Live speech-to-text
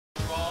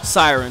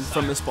Siren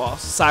from this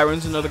boss.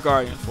 Siren's another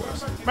Guardian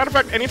Force. Matter of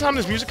fact, anytime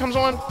this music comes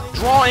on,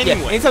 draw anyway.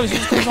 Yeah, anytime this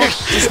music comes on,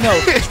 just know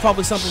it's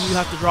probably something you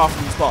have to draw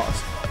from this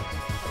boss.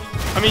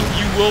 I mean,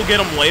 you will get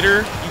them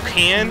later. You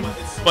can,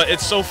 but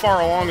it's so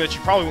far along that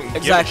you probably wouldn't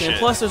Exactly, give a and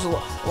plus there's a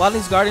lot of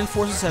these Guardian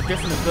Forces have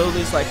different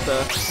abilities, like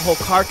the whole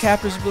Card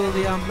Captor's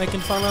ability I'm making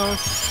fun of.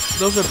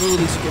 Those are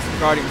abilities you get from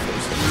Guardian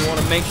Forces, and you want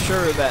to make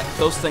sure that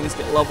those things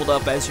get leveled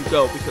up as you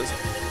go, because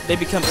they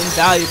become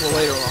invaluable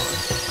later on.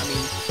 I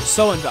mean,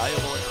 so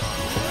invaluable later on.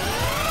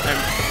 And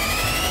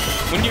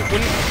when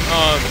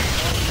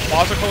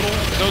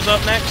Quasicodal goes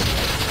up next,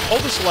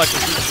 hold the select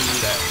and see if you can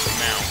do that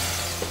now.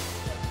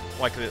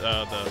 Like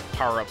the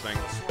power-up thing.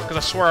 Because I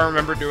swear I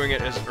remember doing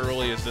it as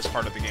early as this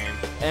part of the game.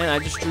 And I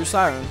just drew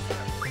Siren.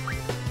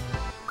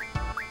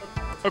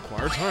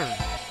 Acquire turn.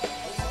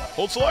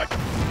 Hold select.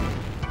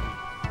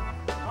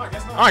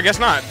 Oh, I guess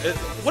not.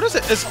 What is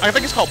it? I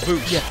think it's called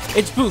boost. Yeah,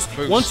 it's boost.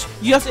 Once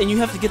you have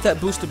to get that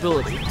boost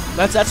ability.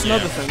 That's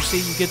another thing. See,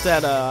 you get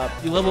that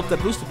you level up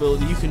that boost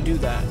ability, you can do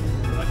that.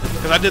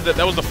 Because I did that.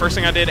 That was the first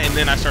thing I did, and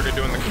then I started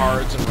doing the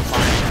cards and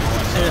refining and all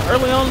that stuff. And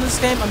early on in this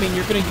game, I mean,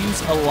 you're gonna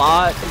use a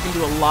lot. You can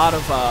do a lot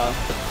of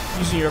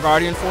using your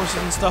Guardian Forces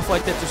and stuff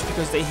like that, just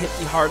because they hit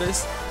the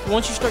hardest. But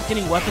once you start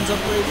getting weapons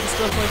upgraded and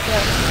stuff like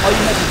that, all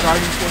you have your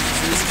Guardian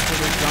Forces is for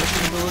their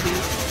junction ability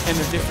and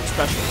their different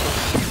special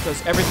abilities, because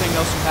everything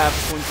else you have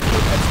is going to be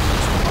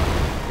exponential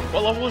hard.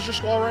 What level is your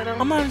squall right now?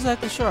 I'm not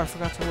exactly sure. I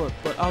forgot to look,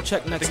 but I'll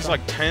check next time. I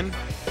think it's like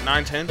 10,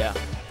 9, 10. Yeah.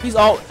 He's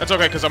all. That's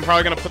okay, because I'm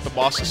probably gonna put the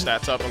boss's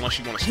stats up unless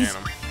you want to scan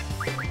them.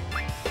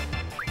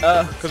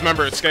 Because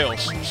remember, it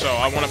scales, so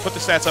I want to put the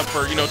stats up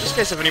for, you know, just in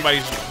case if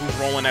anybody's who's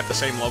rolling at the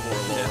same level or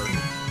lower.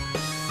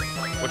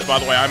 Yeah. Which, by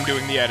the way, I'm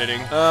doing the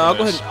editing. I'll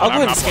go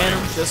ahead and scan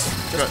them, just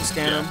to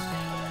scan them.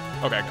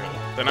 Okay,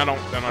 good. Then I don't.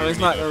 Then I mean, it's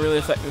not gonna really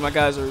affect me. My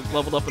guys are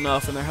leveled up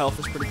enough, and their health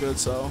is pretty good,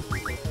 so.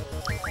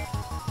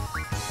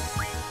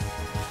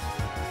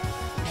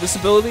 This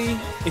ability,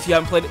 if you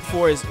haven't played it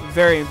before, is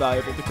very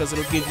invaluable because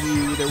it'll give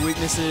you their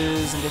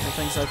weaknesses and different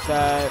things like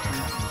that.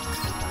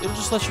 And it'll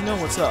just let you know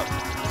what's up.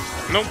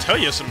 And it'll tell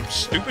you some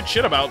stupid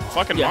shit about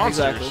fucking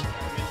monsters.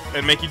 Exactly.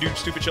 And make you do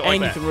stupid shit like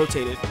that. And you can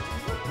rotate it.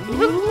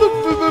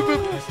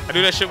 I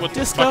do that shit with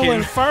Disco fucking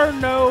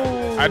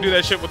Inferno. I do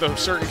that shit with a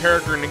certain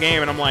character in the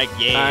game, and I'm like,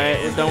 yeah.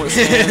 Alright, done with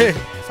scan.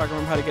 If I can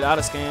remember how to get out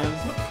of scan.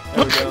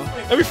 There we go.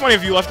 That'd be funny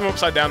if you left him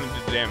upside down and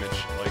did the damage.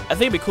 Like, I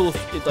think it'd be cool if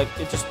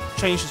it just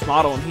changed his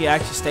model and he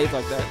actually stayed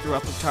like that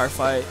throughout the entire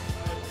fight.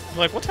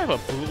 Like, what type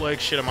of bootleg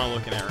shit am I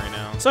looking at right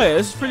now? So yeah,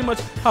 this is pretty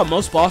much how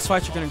most boss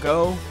fights are gonna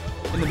go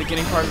in the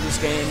beginning part of this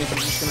game. You're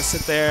just gonna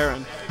sit there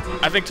and.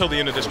 I think till the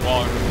end of this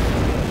walk,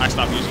 I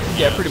stopped using them.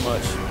 Yeah, pretty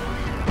much.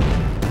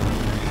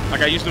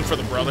 Like, I used them for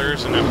the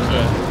brothers, and that was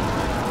it.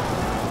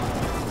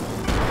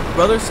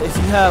 Brothers, if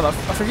you have, I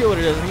forget what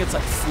it is, I think it's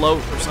like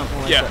float or something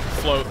like that. Yeah,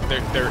 float,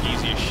 they're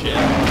easy as shit.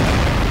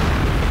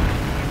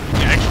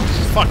 Yeah, actually,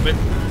 fuck,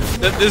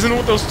 isn't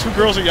what those two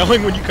girls are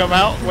yelling when you come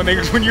out? When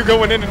you're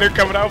going in and they're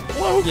coming out,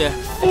 float? Yeah,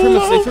 they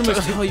pretty much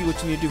tell you what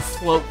you need to do,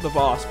 float the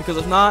boss, because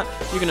if not,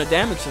 you're going to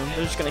damage them,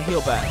 they're just going to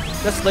heal back.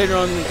 That's later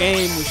on in the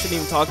game, we shouldn't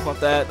even talk about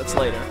that, that's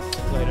later.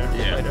 Later.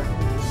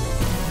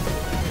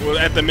 Well,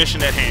 at the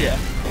mission at hand. Yeah.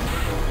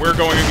 We're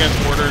going against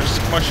orders,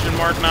 question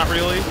mark, not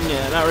really?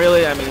 Yeah, not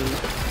really, I mean,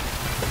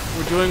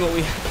 we're doing what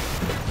we...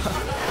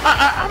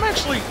 I'm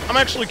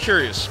actually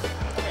curious.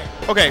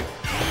 Okay,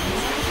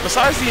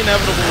 besides the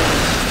inevitable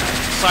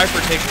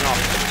Cypher taking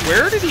off,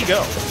 where did he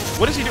go?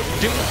 What does he do?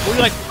 We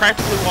like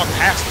practically walk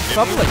past him.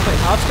 Probably like playing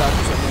hopscotch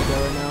or something like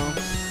that right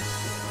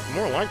now.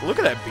 More like, look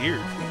at that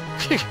beard.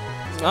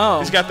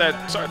 Oh. He's got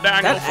that. Sorry,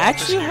 that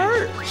actually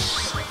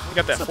hurts. He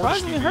got that.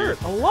 Surprisingly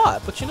hurt a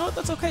lot, but you know what?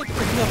 That's okay because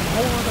you have a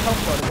whole other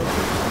health bar.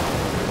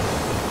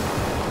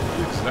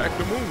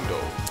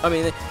 Exactamundo. I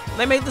mean,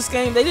 they made this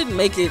game. They didn't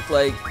make it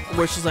like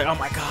where she's like, oh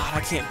my god,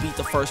 I can't beat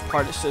the first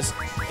part. It's just,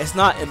 it's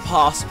not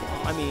impossible.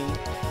 I mean,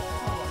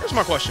 here's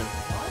my question: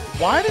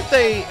 why did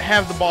they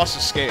have the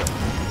bosses scale?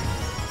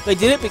 They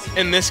did it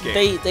in this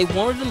game. They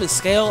wanted them to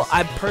scale.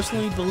 I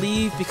personally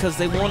believe because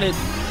they wanted.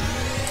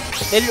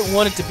 They didn't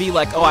want it to be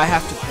like, oh, I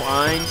have to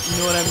grind. You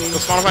know what I mean?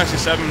 Because Final Fantasy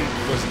VII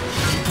was.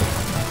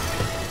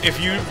 If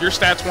your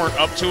stats weren't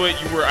up to it,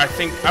 you were, I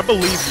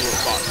believe you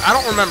were fucked. I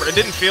don't remember. It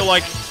didn't feel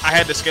like I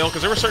had to scale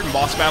because there were certain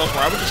boss battles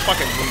where I would just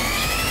fucking lose.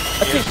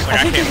 I think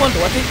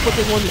what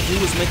they wanted to do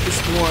was make this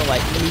more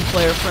like new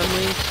player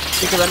friendly.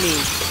 Because I mean,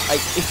 like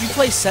if you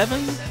play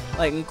 7,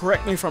 like and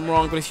correct me if I'm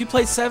wrong, but if you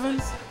played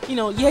 7, you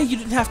know, yeah, you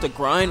didn't have to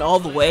grind all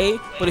the way,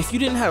 but if you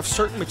didn't have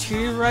certain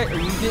material right, or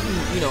you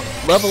didn't, you know,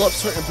 level up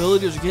certain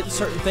abilities or get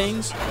certain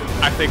things.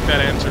 I think that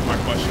answered my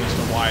question as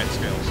to why it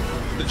scales.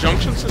 The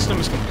junction system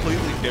is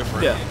completely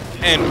different. Yeah.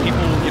 And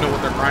people, you know,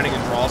 with their grinding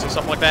and draws and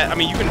stuff like that, I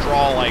mean, you can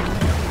draw, like,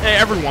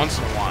 every once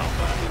in a while.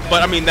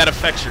 But, I mean, that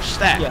affects your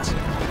stats. Yeah.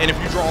 And if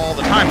you draw all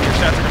the time, your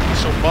stats are going to be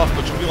so buff,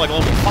 but you'll be, like,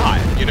 level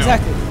 5, you know?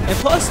 Exactly. And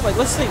plus, like,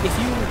 let's say if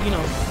you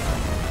know...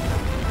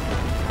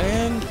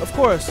 And, of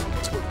course,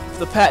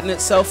 the patented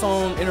cell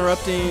phone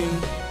interrupting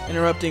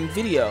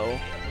video.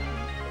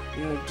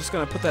 You're just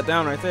going to put that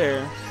down right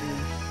there.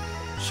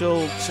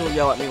 She'll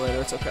yell at me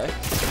later. It's okay.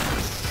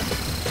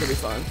 She'll be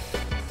fine.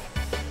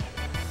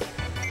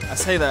 I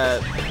say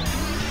that.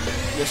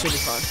 Yeah, she'll be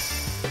fine.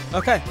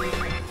 Okay.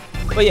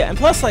 But yeah, and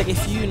plus, like,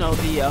 if you know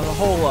the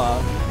whole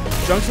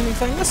junctioning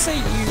thing, let's say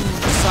you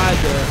decide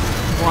to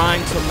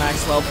grind to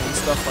max level and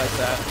stuff like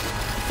that.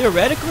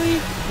 Theoretically,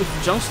 with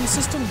the junction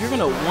system, you're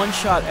gonna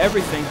one-shot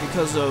everything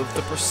because of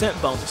the percent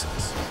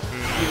bonuses.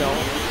 You know,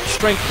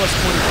 strength plus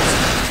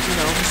 20%. You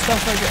know, and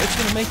stuff like that. It's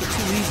gonna make it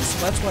too easy,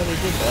 so that's why they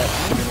did that.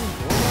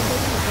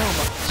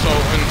 So,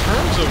 in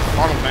terms of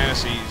Final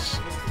Fantasies,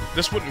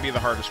 this wouldn't be the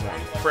hardest one.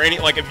 For any,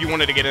 like, if you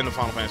wanted to get into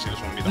Final Fantasy, this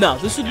wouldn't be the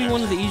hardest. No, this would be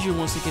one of the easier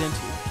ones to get into.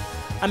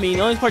 I mean,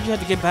 the only part you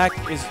have to get back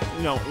is,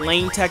 you know,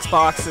 lane text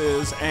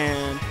boxes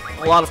and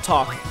a lot of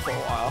talking for a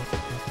while.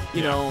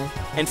 You know,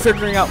 and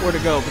figuring out where to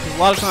go, because a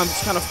lot of times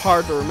it's kind of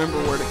hard to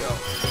remember where to go.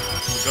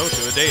 Go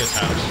to Adea's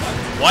house.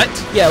 What?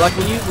 Yeah, like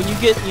when you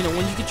get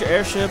your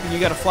airship and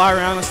you gotta fly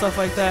around and stuff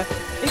like that,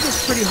 it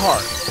gets pretty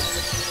hard.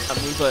 I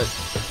mean, but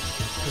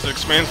because it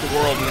expands the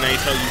world and they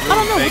tell you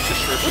really vague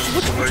descriptions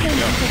of where you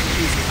go.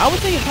 I would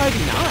think it'd probably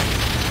be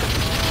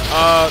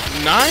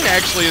 9. 9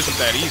 actually isn't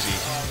that easy.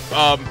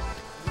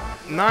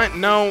 9,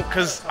 no,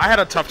 because I had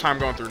a tough time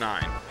going through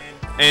 9.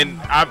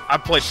 And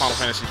I've played Final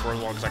Fantasy for as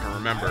long as I can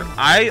remember.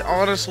 I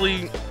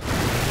honestly,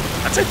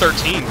 I'd say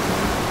 13.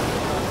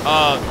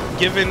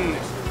 Given,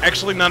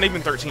 actually not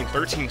even 13,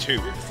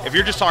 13-2. If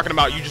you're just talking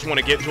about you just want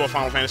to get into a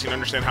Final Fantasy and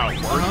understand how it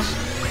works,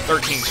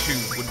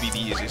 13-2 would be the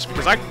easiest.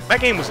 Because that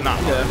game was not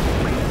hard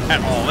at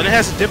all. And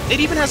it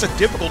even has a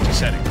difficulty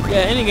setting.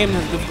 Yeah, any game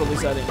has a difficulty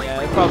setting,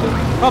 yeah.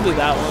 Probably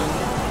that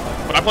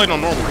one. But I played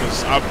on normal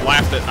because I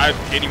laughed that I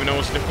didn't even know it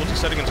was a difficulty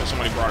setting until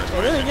somebody brought it to me.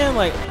 But then again,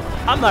 like,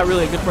 I'm not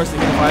really a good person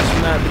to get advice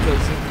from that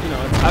because, you know,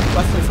 I've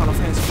played Final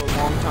Fantasy for a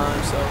long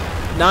time,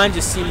 so 9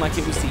 just seemed like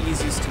it was the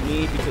easiest to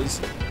me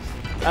because,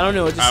 I don't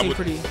know, it just seemed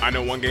pretty... I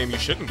know one game you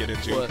shouldn't get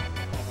into. What?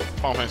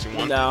 Final Fantasy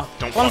 1. No.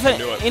 Don't fucking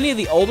do it. Any of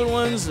the older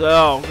ones?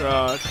 Oh,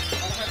 God.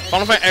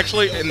 Final Fantasy,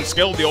 actually, in the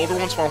scale of the older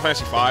ones, Final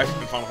Fantasy 5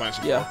 and Final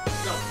Fantasy 4. Yeah.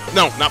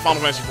 No, not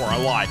Final Fantasy 4, I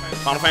lied.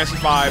 Final Fantasy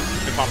 5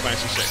 and Final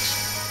Fantasy 6.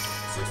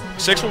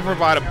 6 will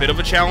provide a bit of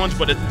a challenge,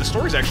 but the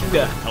story's actually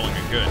really compelling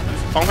and good.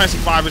 Final Fantasy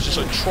 5 is just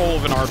a troll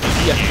of an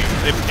RPG game.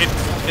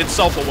 It's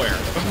self-aware.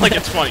 Like,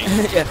 it's funny.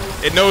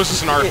 It knows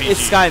it's an RPG.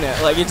 It's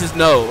Skynet. Like, it just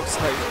knows.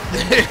 Like,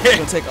 it's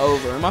going to take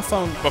over. And my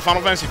phone... But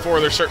Final Fantasy 4,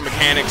 there's certain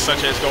mechanics,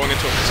 such as going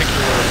into a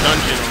particular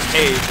dungeon or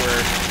cave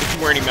where if you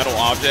wear any metal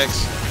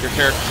objects, your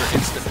characters are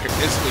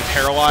instantly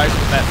paralyzed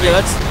with that thing. Yeah,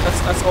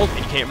 that's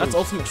ultimate. You can't move. That's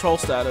ultimate troll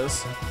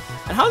status.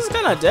 And how's this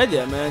guy not dead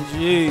yet, man?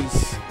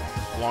 Jeez.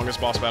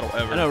 Longest boss battle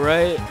ever. I know,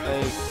 right?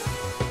 Like,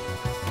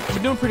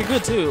 we're doing pretty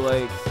good too.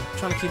 Like,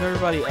 trying to keep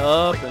everybody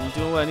up and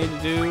doing what I need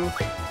to do.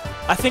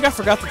 I think I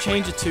forgot to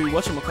change it to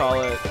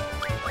whatchamacallit.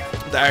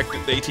 The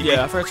ATB.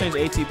 Yeah, I forgot to change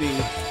the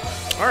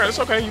ATB. All right, that's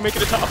okay. You make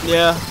it a tough.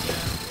 Yeah.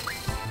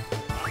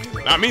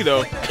 Not me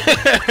though.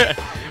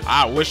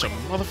 I wish a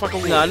motherfucker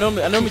would. No, I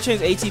normally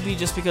change ATB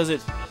just because it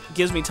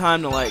gives me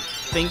time to like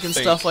think and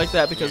stuff like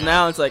that. Because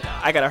now it's like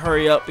I gotta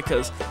hurry up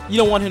because you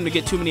don't want him to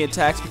get too many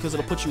attacks because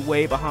it'll put you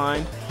way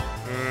behind.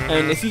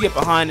 And if you get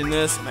behind in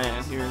this,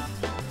 man,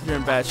 you're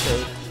in bad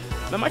shape.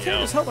 Man, my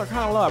character's health are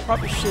kind of low. I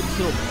probably should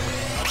kill them.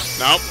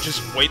 Nope,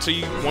 just wait till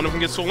one of them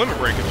gets to a limit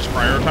break and just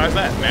prioritize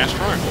that. Mash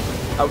triangle.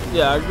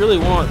 Yeah, I really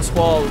want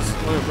Squall's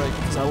limit break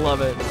because I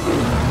love it.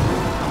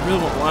 I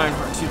really want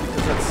Lionheart too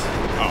because that's...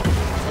 Oh.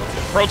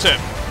 Pro tip.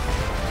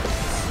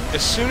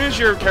 As soon as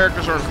your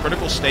characters are in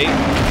critical state,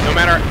 no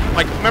matter...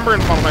 Like, remember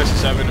in Final Fantasy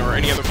VII or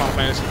any other Final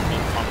Fantasy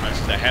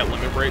that had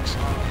limit breaks,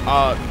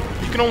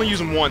 you can only use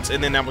them once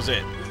and then that was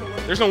it.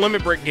 There's no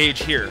limit break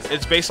gauge here.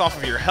 It's based off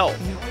of your health.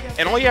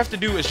 And all you have to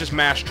do is just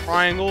mash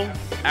triangle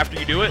after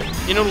you do it,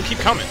 and it'll keep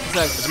coming.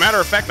 Exactly. As a matter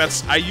of fact,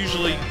 I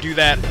usually do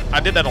that.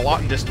 I did that a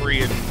lot in Disc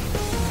 3 and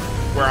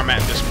where I'm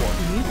at in Disc 4.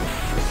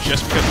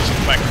 Just because it's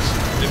effective.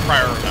 It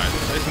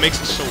prioritizes. It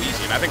makes it so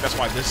easy, and I think that's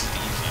why this is the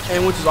easiest.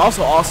 And which is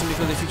also awesome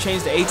because if you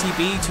change the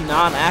ATB to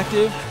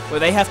non-active, where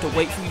they have to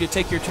wait for you to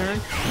take your turn,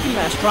 you can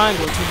mash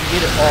triangle until you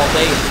get it all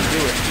day if you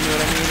do it. You know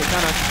what I mean? It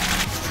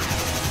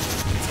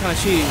kind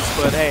of cheese,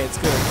 but hey, it's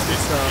good.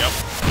 It's, yep.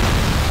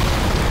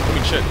 I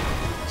mean, shit.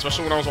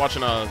 Especially when I was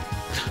watching the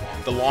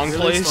long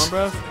plays.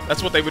 Stormbreath?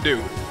 That's what they would do.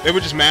 They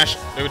would just mash.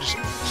 They would just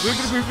bleep,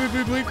 bleep, bleep,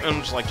 bleep, bleep, and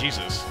I'm just like,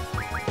 Jesus.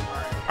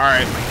 All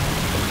right.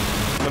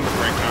 Limit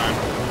break time.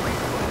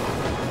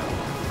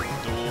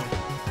 Duel.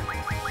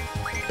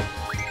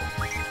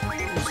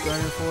 Who's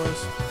Dragon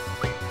Force?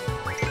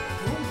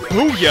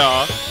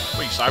 Booyah!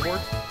 Wait, you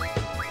cyborg?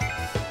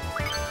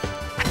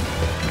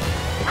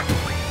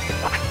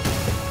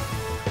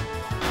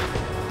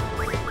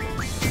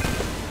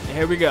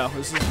 Here we go.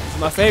 This is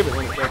my favorite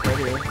limit break right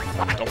here.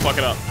 Don't fuck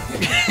it up.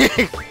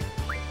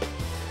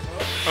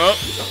 Oh,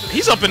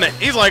 he's up in it.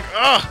 He's like,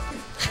 ugh.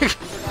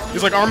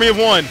 He's like Army of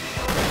One.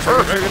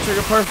 Perfect.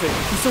 Trigger perfect.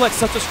 You feel like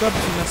such a scrub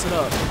if you mess it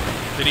up.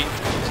 Did he?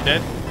 Is he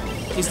dead?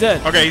 He's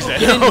dead. Okay, he's dead.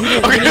 He didn't do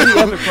the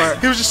epic part.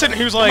 He was just sitting.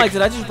 He was I'm like,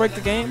 did I just break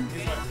the game?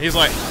 He's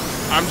like,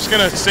 I'm just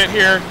gonna sit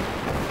here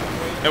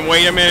and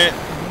wait a minute.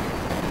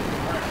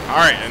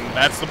 Alright, and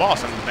that's the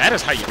boss, and that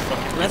is how you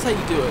fucking That's how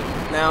you do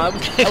it. Now,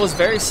 I was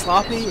very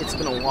sloppy. It's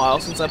been a while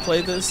since I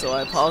played this, so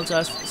I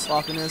apologize for the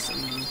sloppiness.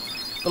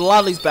 But a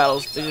lot of these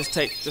battles, they just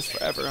take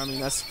forever. I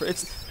mean,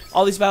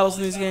 all these battles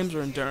in these games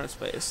are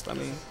endurance-based. I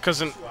mean,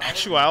 because in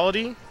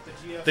actuality,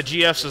 the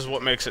GFs is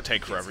what makes it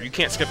take forever. You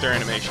can't skip their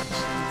animations.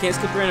 You can't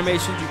skip their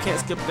animations. You can't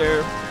skip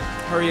their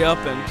hurry up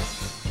and...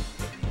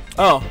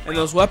 Oh, and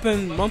those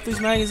weapon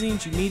monthlies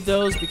magazines, you need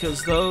those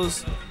because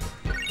those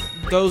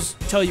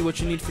tell you what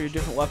you need for your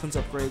different weapons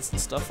upgrades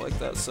and stuff like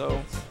that. So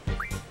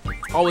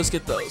always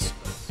get those.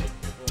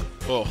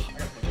 Oh,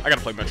 I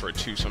gotta play Metroid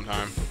 2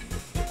 sometime.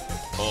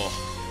 Oh,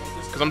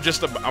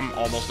 because I'm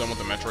almost done with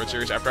the Metroid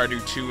series. After I do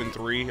 2 and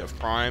 3 of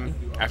Prime,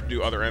 I have to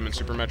do Other M and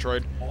Super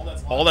Metroid.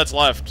 All that's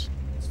left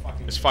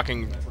is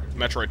fucking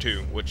Metroid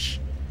 2,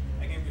 which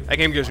that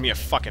game gives me a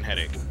fucking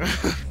headache.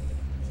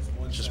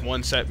 It's just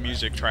one set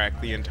music track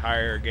the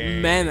entire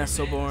game. Man, that's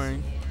so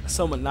boring.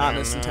 So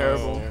monotonous and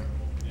terrible.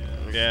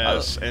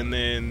 Yes, and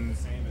then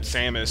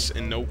Samus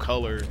in no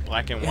color,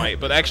 black and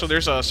white. But actually,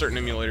 there's certain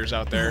emulators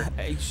out there.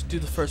 You should do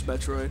the first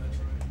Metroid.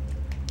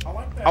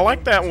 I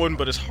like that one,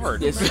 but it's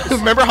hard. Yes.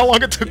 Remember how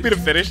long it took me to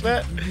finish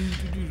that?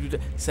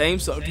 Same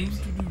song.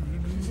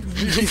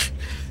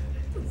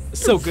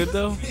 So good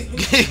though.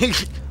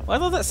 Well, I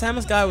thought that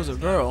Samus guy was a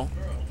girl.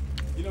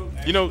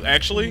 You know,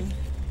 actually,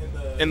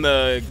 in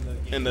the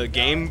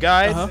game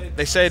guide,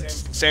 they said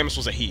Samus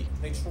was a he.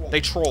 They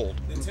trolled.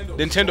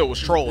 Nintendo was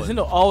trolling.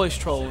 Nintendo always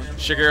trolling.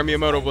 Shigeru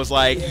Miyamoto was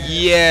like,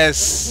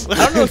 yes. I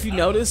don't know if you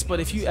noticed, but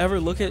if you ever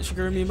look at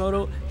Shigeru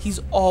Miyamoto, he's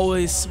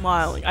always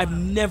smiling. I've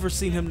never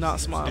seen him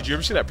not smile. Did you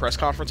ever see that press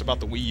conference about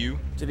the Wii U?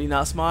 Did he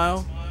not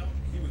smile?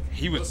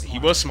 He was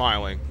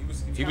smiling.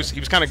 He was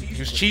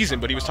cheesing,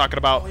 but he was talking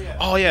about,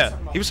 oh yeah,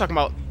 he was talking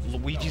about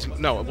Luigi's.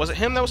 No, was it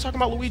him that was talking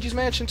about Luigi's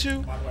Mansion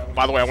 2?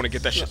 By the way, I want to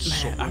get that shit.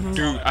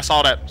 Dude, I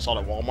saw that at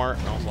Walmart,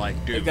 and I was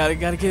like, dude, gotta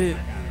get it.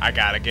 I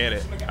gotta get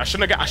it. I should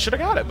have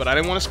got it, but I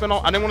didn't want to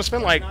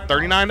spend like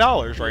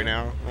 $39 right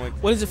now. Like,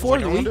 what is it for?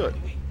 Like, I want to do it.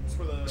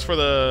 It's for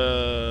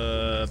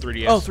the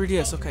 3DS. Oh,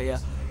 3DS. Okay, yeah.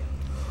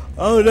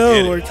 Oh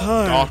no, we're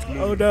tired.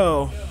 Oh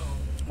no.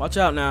 Watch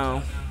out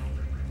now.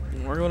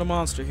 We're going to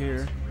monster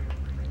here.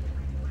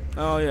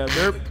 Oh yeah,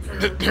 derp.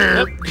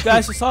 Yep, you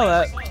guys just saw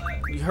that.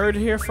 You heard it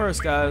here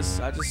first, guys.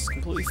 I just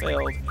completely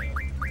failed.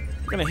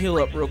 I'm gonna heal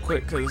up real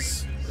quick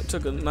because it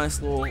took a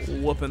nice little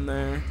whooping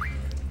there.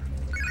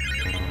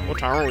 What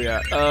time are we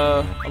at?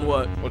 On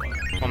what?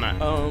 On that?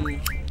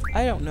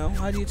 I don't know.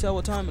 How do you tell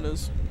what time it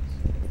is?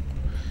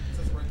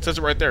 It says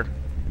it right there.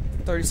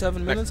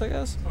 37 minutes, I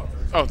guess.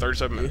 Oh,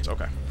 37 minutes.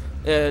 Okay.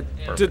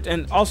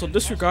 And also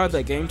disregard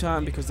that game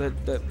time because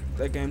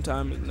that game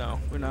time. No,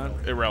 we're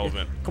not.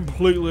 Irrelevant.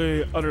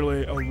 Completely,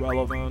 utterly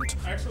irrelevant.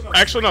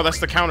 Actually, no. That's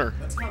the counter.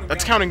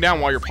 That's counting down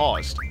while you're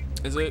paused.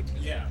 Is it?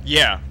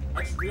 Yeah.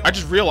 I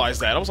just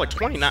realized that. I was like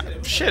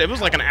 29. Shit, it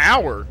was like an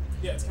hour.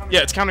 Yeah,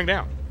 it's counting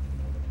down.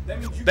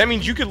 That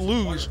means you could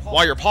lose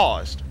while you're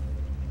paused.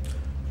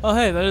 Oh,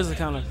 hey, that is the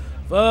counter.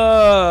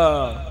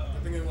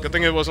 Good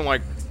thing it wasn't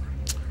like,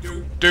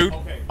 dude.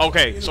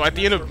 Okay, so at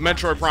the end of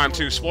Metroid Prime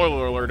 2,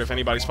 spoiler alert if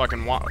anybody's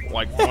fucking wanting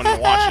to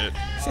watch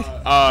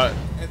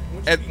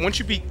it. Once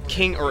you beat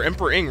King or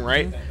Emperor Ing,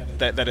 right?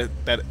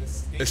 That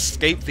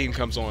escape theme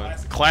comes on,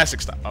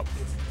 classic style. Oh,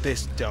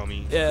 this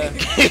dummy. Yeah.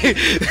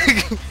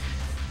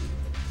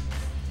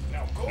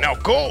 Now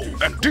go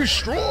and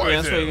destroy.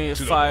 Yeah, that's why you're gonna get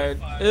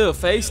fired. Ew,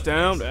 face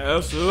down,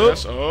 ass up.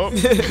 Ass up.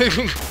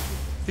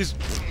 He's.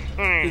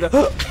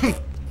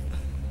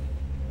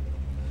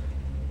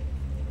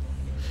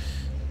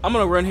 I'm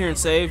gonna run here and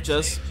save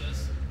just.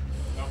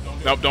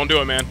 Nope, don't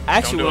do it, man.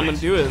 Actually, what I'm gonna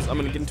do is I'm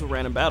gonna get into a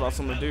random battle. That's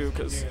what I'm gonna do,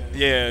 cause.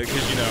 Yeah,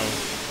 cause you know.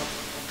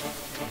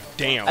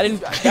 Damn. I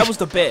didn't. That was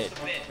the bed.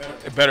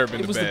 It better have been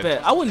It was the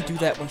bed. I wouldn't do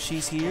that when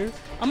she's here.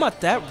 I'm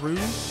not that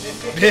rude.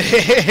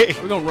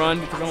 We're gonna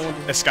run. We're gonna.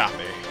 Escape.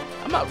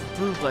 I'm not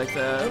rude like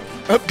that.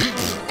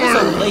 There's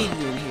a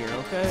lady in here,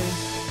 okay?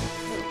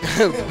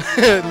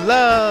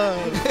 Love.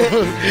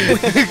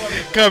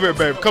 Come here,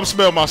 babe. Come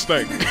smell my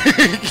steak.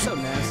 It's so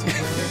nasty.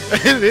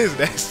 It is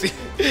nasty.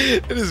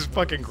 It is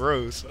fucking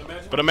gross.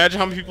 But imagine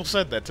how many people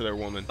said that to their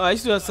woman. Oh, I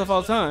used to do that stuff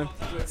all the time.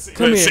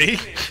 Come here. See?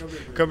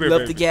 Come here,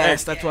 Love baby. the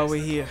gas. That's why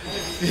we're here.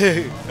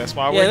 That's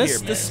why we're here,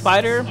 man. This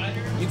spider,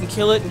 you can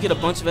kill it and get a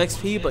bunch of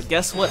XP, but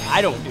guess what?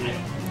 I don't do it.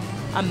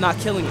 I'm not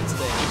killing it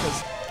today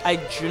because I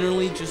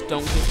generally just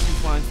don't give two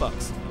flying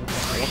fucks.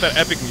 I want that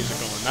epic music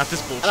going, not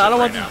this bullshit. And I don't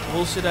want now. this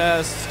bullshit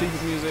ass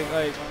stupid music.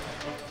 Like,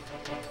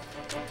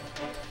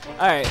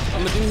 all right,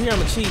 I'm gonna do here. I'm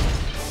gonna cheat.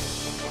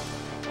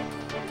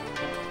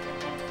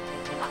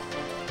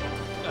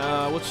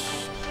 Which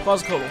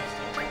Quasicola?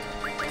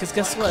 Because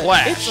guess what?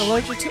 Clash. It's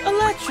allergic to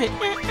electric.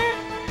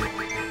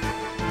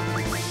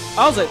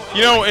 I was like,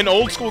 you know, in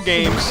old school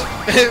games,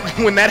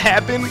 when that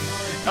happened,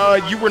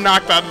 you were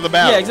knocked out of the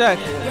battle. yeah,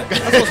 exactly.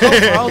 That's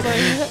what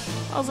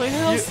I was like,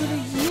 hell to the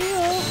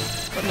yeah.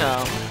 But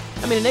no,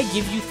 I mean they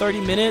give you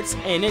 30 minutes,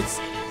 and it's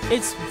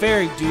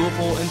very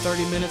doable in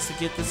 30 minutes to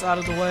get this out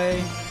of the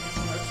way.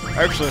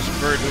 Actually, that's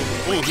very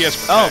doable. Ooh, he has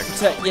Oh,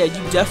 protect. protect. Yeah,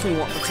 you definitely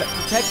want protect.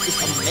 Protect is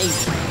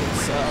amazing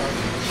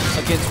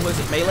against what is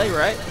it, melee,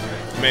 right?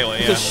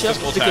 Melee, yeah.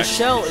 Because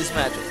shell is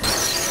magic.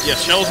 Yeah,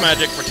 shell's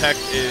magic. Protect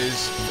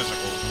is physical.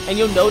 And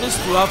you'll notice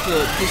throughout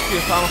the history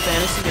of Final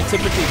Fantasy, they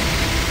typically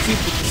keep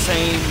with the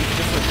same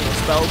different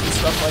spells and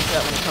stuff like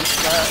that when it comes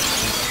to that.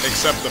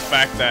 Except the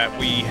fact that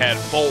we had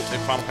Volt in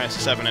Final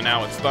Fantasy VII, and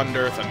now it's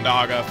Thunder,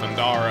 Thundaga,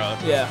 Thundara.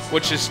 Yeah.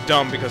 Which is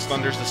dumb because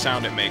Thunder's the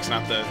sound it makes,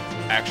 not the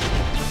actual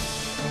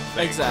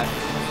thing. Exactly.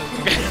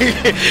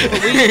 But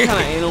we get kind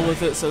of anal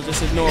with it, so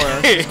just ignore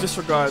her. Just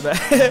disregard that.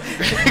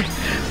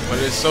 But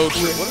it's so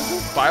true. What is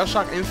it?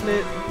 Bioshock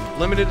Infinite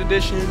Limited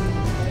Edition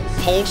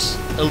Pulse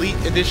Elite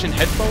Edition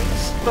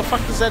headphones? The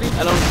fuck does that even?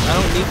 I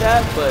don't need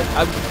that, but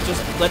I'm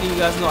just letting you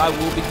guys know I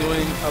will be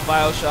doing a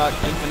Bioshock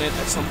Infinite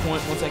at some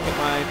point once I get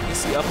my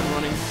PC up and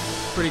running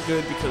pretty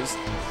good, because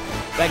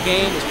that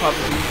game is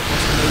probably the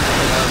most amazing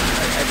thing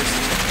I've ever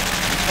seen.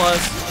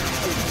 Plus,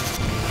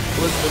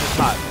 Elizabeth is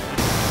hot.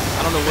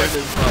 I don't know where it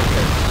is, but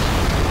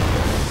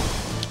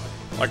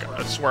like,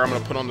 I swear I'm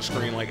gonna put on the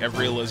screen like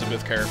every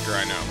Elizabeth character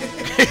I know.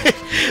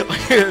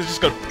 Like,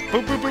 just go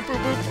boop boop boop boop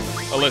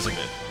boop.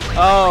 Elizabeth.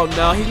 oh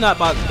no, he's not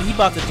about. He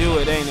about to do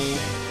it, ain't he?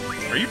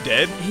 Are you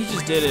dead? He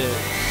just did it.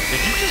 Did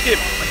you just get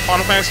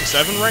Final Fantasy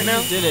VII right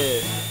now? He did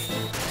it.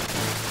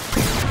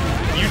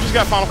 You just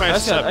got Final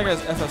Fantasy VII. I got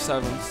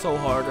FF7 so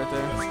hard right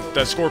there.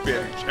 That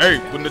Scorpion. Hey,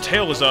 when the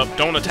tail is up,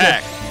 don't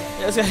attack.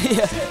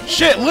 Yeah.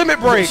 Shit, limit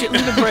break. Shit,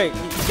 limit break.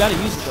 You gotta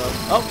use it though.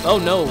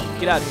 Oh no!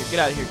 Get out of here! Get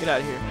out of here! Get out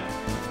of here!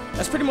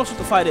 That's pretty much what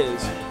the fight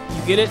is.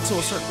 You get it to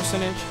a certain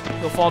percentage,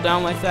 he'll fall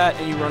down like that,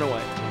 and you run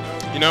away.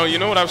 You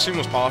know what I've seen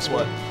was possible?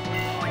 What?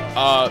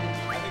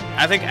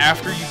 I think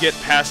after you get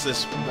past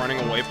this running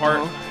away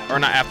part, or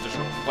not after,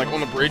 like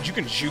on the bridge, you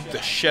can juke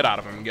the shit out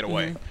of him and get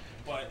away.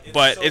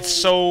 But it's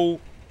so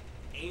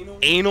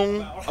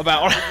anal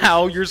about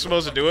how you're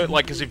supposed to do it.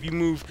 Like, because if you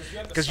move,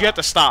 because you have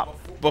to stop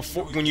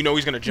before when you know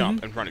he's gonna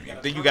jump in front of you.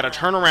 Then you gotta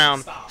turn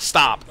around,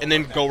 stop, and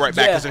then go right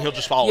back, because then he'll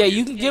just follow you. Yeah,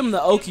 you can give him the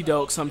okie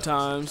doke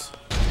sometimes.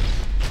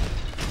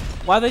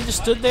 Why they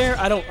just stood there,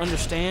 I don't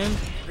understand.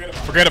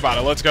 Forget about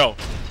it. Let's go.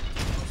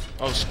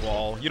 Oh,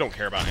 Squall, you don't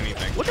care about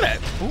anything. Look at that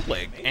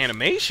bootleg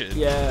animation.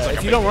 Yeah, like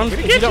if you don't run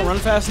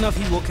fast enough,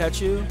 he will catch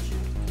you.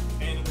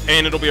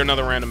 And it'll be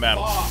another random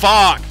battle.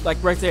 Fuck!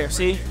 Like right there,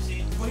 see?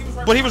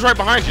 But he was right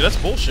behind you. That's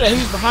bullshit. Yeah, he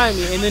was behind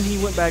me, and then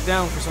he went back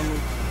down for some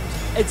reason.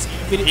 It's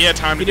video, he had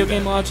time to video do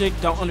game that. logic.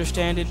 Don't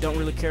understand it. Don't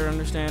really care to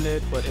understand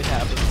it, but it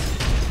happens.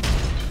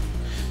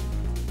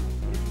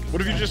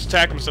 What if you just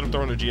attack him instead of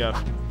throwing a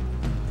GF?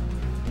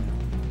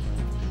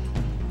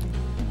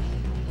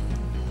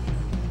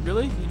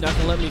 Really? You're not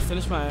gonna let me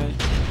finish my? You're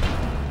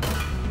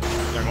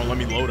not gonna let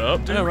me load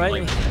up, dude? Yeah, right.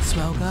 Like,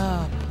 smoke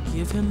up.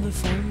 Give him the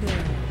thunder.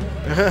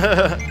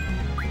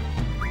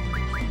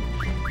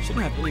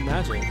 Shouldn't have any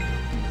magic.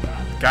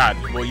 God,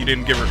 well, you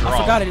didn't give her draw. I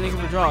forgot I didn't give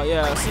her draw.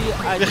 Yeah. See,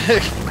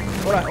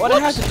 what I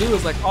have to do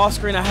is like off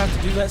screen. I have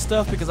to do that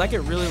stuff because I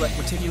get really like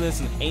meticulous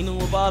and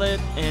anal about it,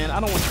 and I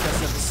don't want you guys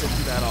to have to sit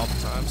through that all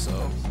the time.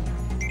 So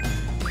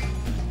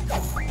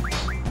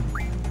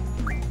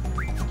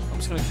I'm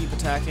just gonna keep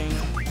attacking.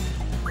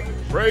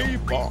 Ray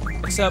bomb.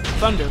 Except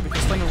Thunder,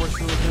 because Thunder works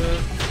really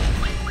good.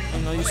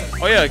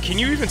 Oh yeah, can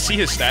you even see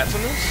his stats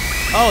on this?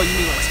 Oh, you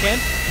mean like scan?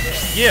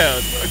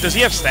 Yeah, does he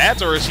have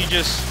stats or is he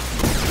just...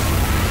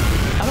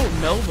 I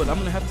don't know, but I'm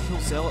gonna have to heal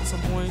Zell at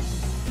some point.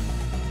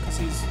 Cause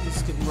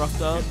he's getting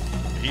roughed up.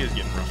 He is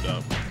getting roughed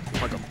up.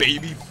 Like a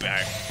baby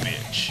back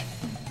bitch.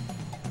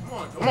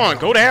 Come on,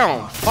 go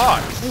down.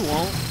 Fuck. He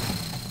won't.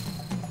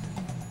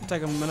 It'll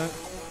take him a minute.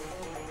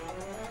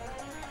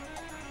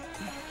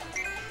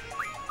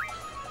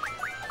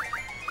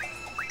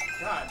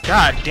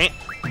 God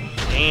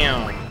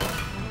damn.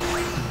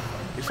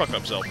 He fucked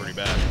up Zell pretty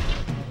bad.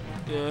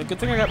 Yeah, good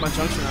thing I got my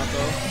junction out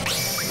though.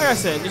 Like I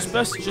said, it's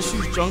best to just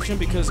use junction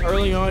because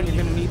early on you're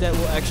gonna need that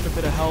little extra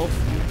bit of health.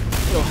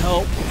 It'll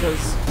help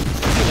because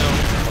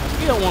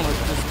you don't want to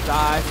just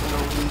die for no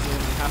reason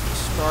and have to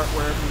start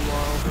wherever you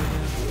are over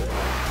again.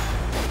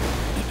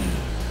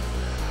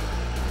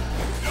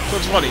 So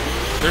it's funny.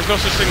 There's no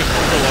such thing as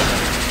overload.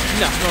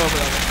 No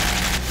overlevel.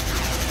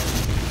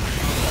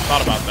 I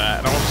thought about that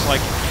and I was just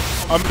like,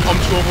 I'm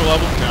too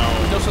overleveled?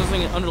 No. No such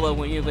thing as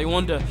underleveling either. They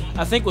wanted to,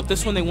 I think with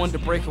this one they wanted to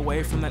break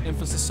away from that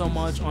emphasis so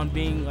much on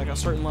being like a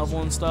certain level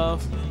and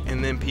stuff.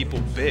 And then people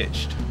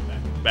bitched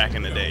back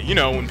in the day. You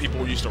know, when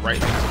people used to write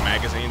things in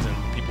magazines and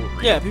people would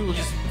read. Yeah, people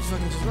just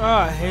fucking just,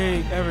 I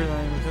hate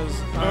everything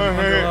because I'm I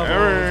hate underleveled.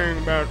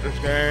 everything about this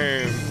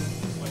game.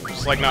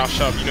 Just like, now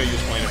shut up. You know you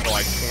was playing it for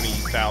like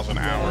 20,000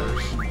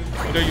 hours.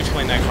 You know you was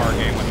playing that card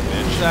game like a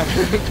bitch.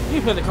 Exactly.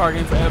 You play the card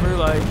game forever,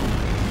 like.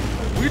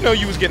 We know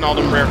you was getting all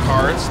them rare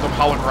cards, the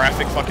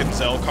holographic fucking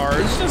Zell cards.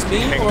 It's just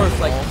me, or if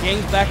like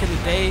games back in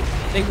the day,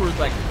 they were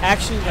like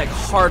actually like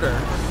harder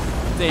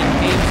than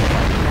games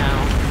like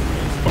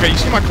now. Okay, you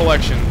see my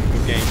collection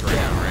of games right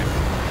now,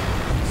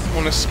 right?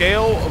 On a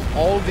scale of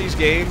all of these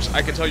games,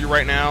 I can tell you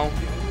right now,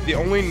 the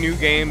only new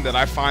game that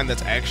I find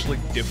that's actually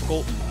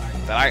difficult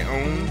that I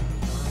own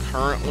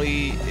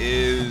currently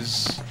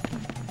is...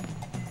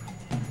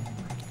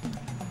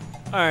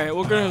 Alright,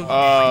 we're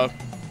gonna...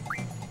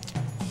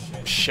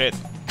 Shit.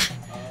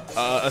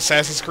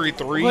 Assassin's Creed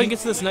 3? We're going to get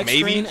to this next maybe?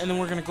 screen, and then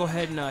we're going to go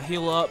ahead and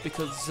heal up,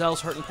 because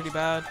Zell's hurting pretty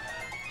bad.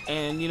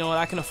 And, you know what,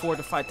 I can afford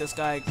to fight this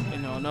guy, you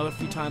know, another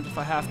few times if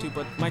I have to,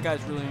 but my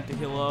guys really need to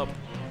heal up.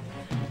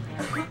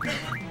 You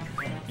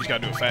just gotta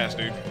do it fast,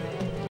 dude.